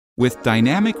With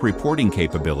dynamic reporting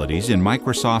capabilities in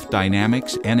Microsoft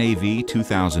Dynamics NAV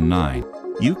 2009,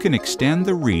 you can extend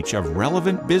the reach of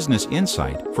relevant business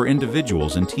insight for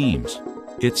individuals and teams.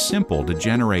 It's simple to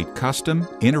generate custom,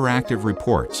 interactive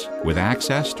reports with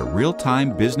access to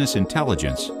real-time business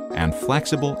intelligence and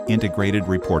flexible, integrated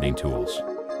reporting tools.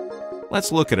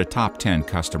 Let's look at a top 10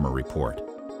 customer report.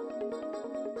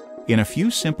 In a few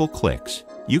simple clicks,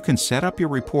 you can set up your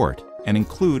report and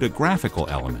include a graphical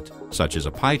element, such as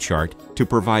a pie chart, to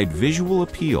provide visual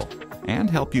appeal and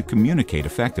help you communicate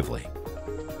effectively.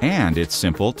 And it's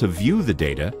simple to view the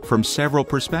data from several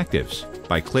perspectives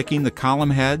by clicking the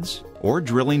column heads or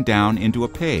drilling down into a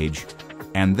page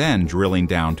and then drilling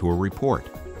down to a report.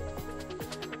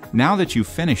 Now that you've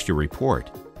finished your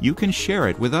report, you can share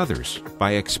it with others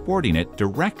by exporting it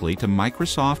directly to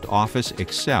Microsoft Office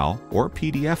Excel or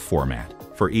PDF format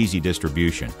for easy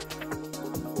distribution.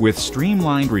 With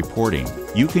streamlined reporting,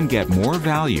 you can get more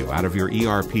value out of your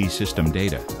ERP system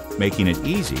data, making it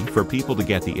easy for people to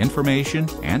get the information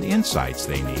and insights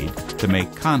they need to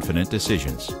make confident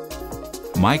decisions.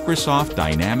 Microsoft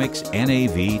Dynamics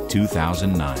NAV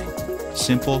 2009.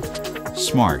 Simple,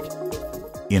 smart,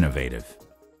 innovative.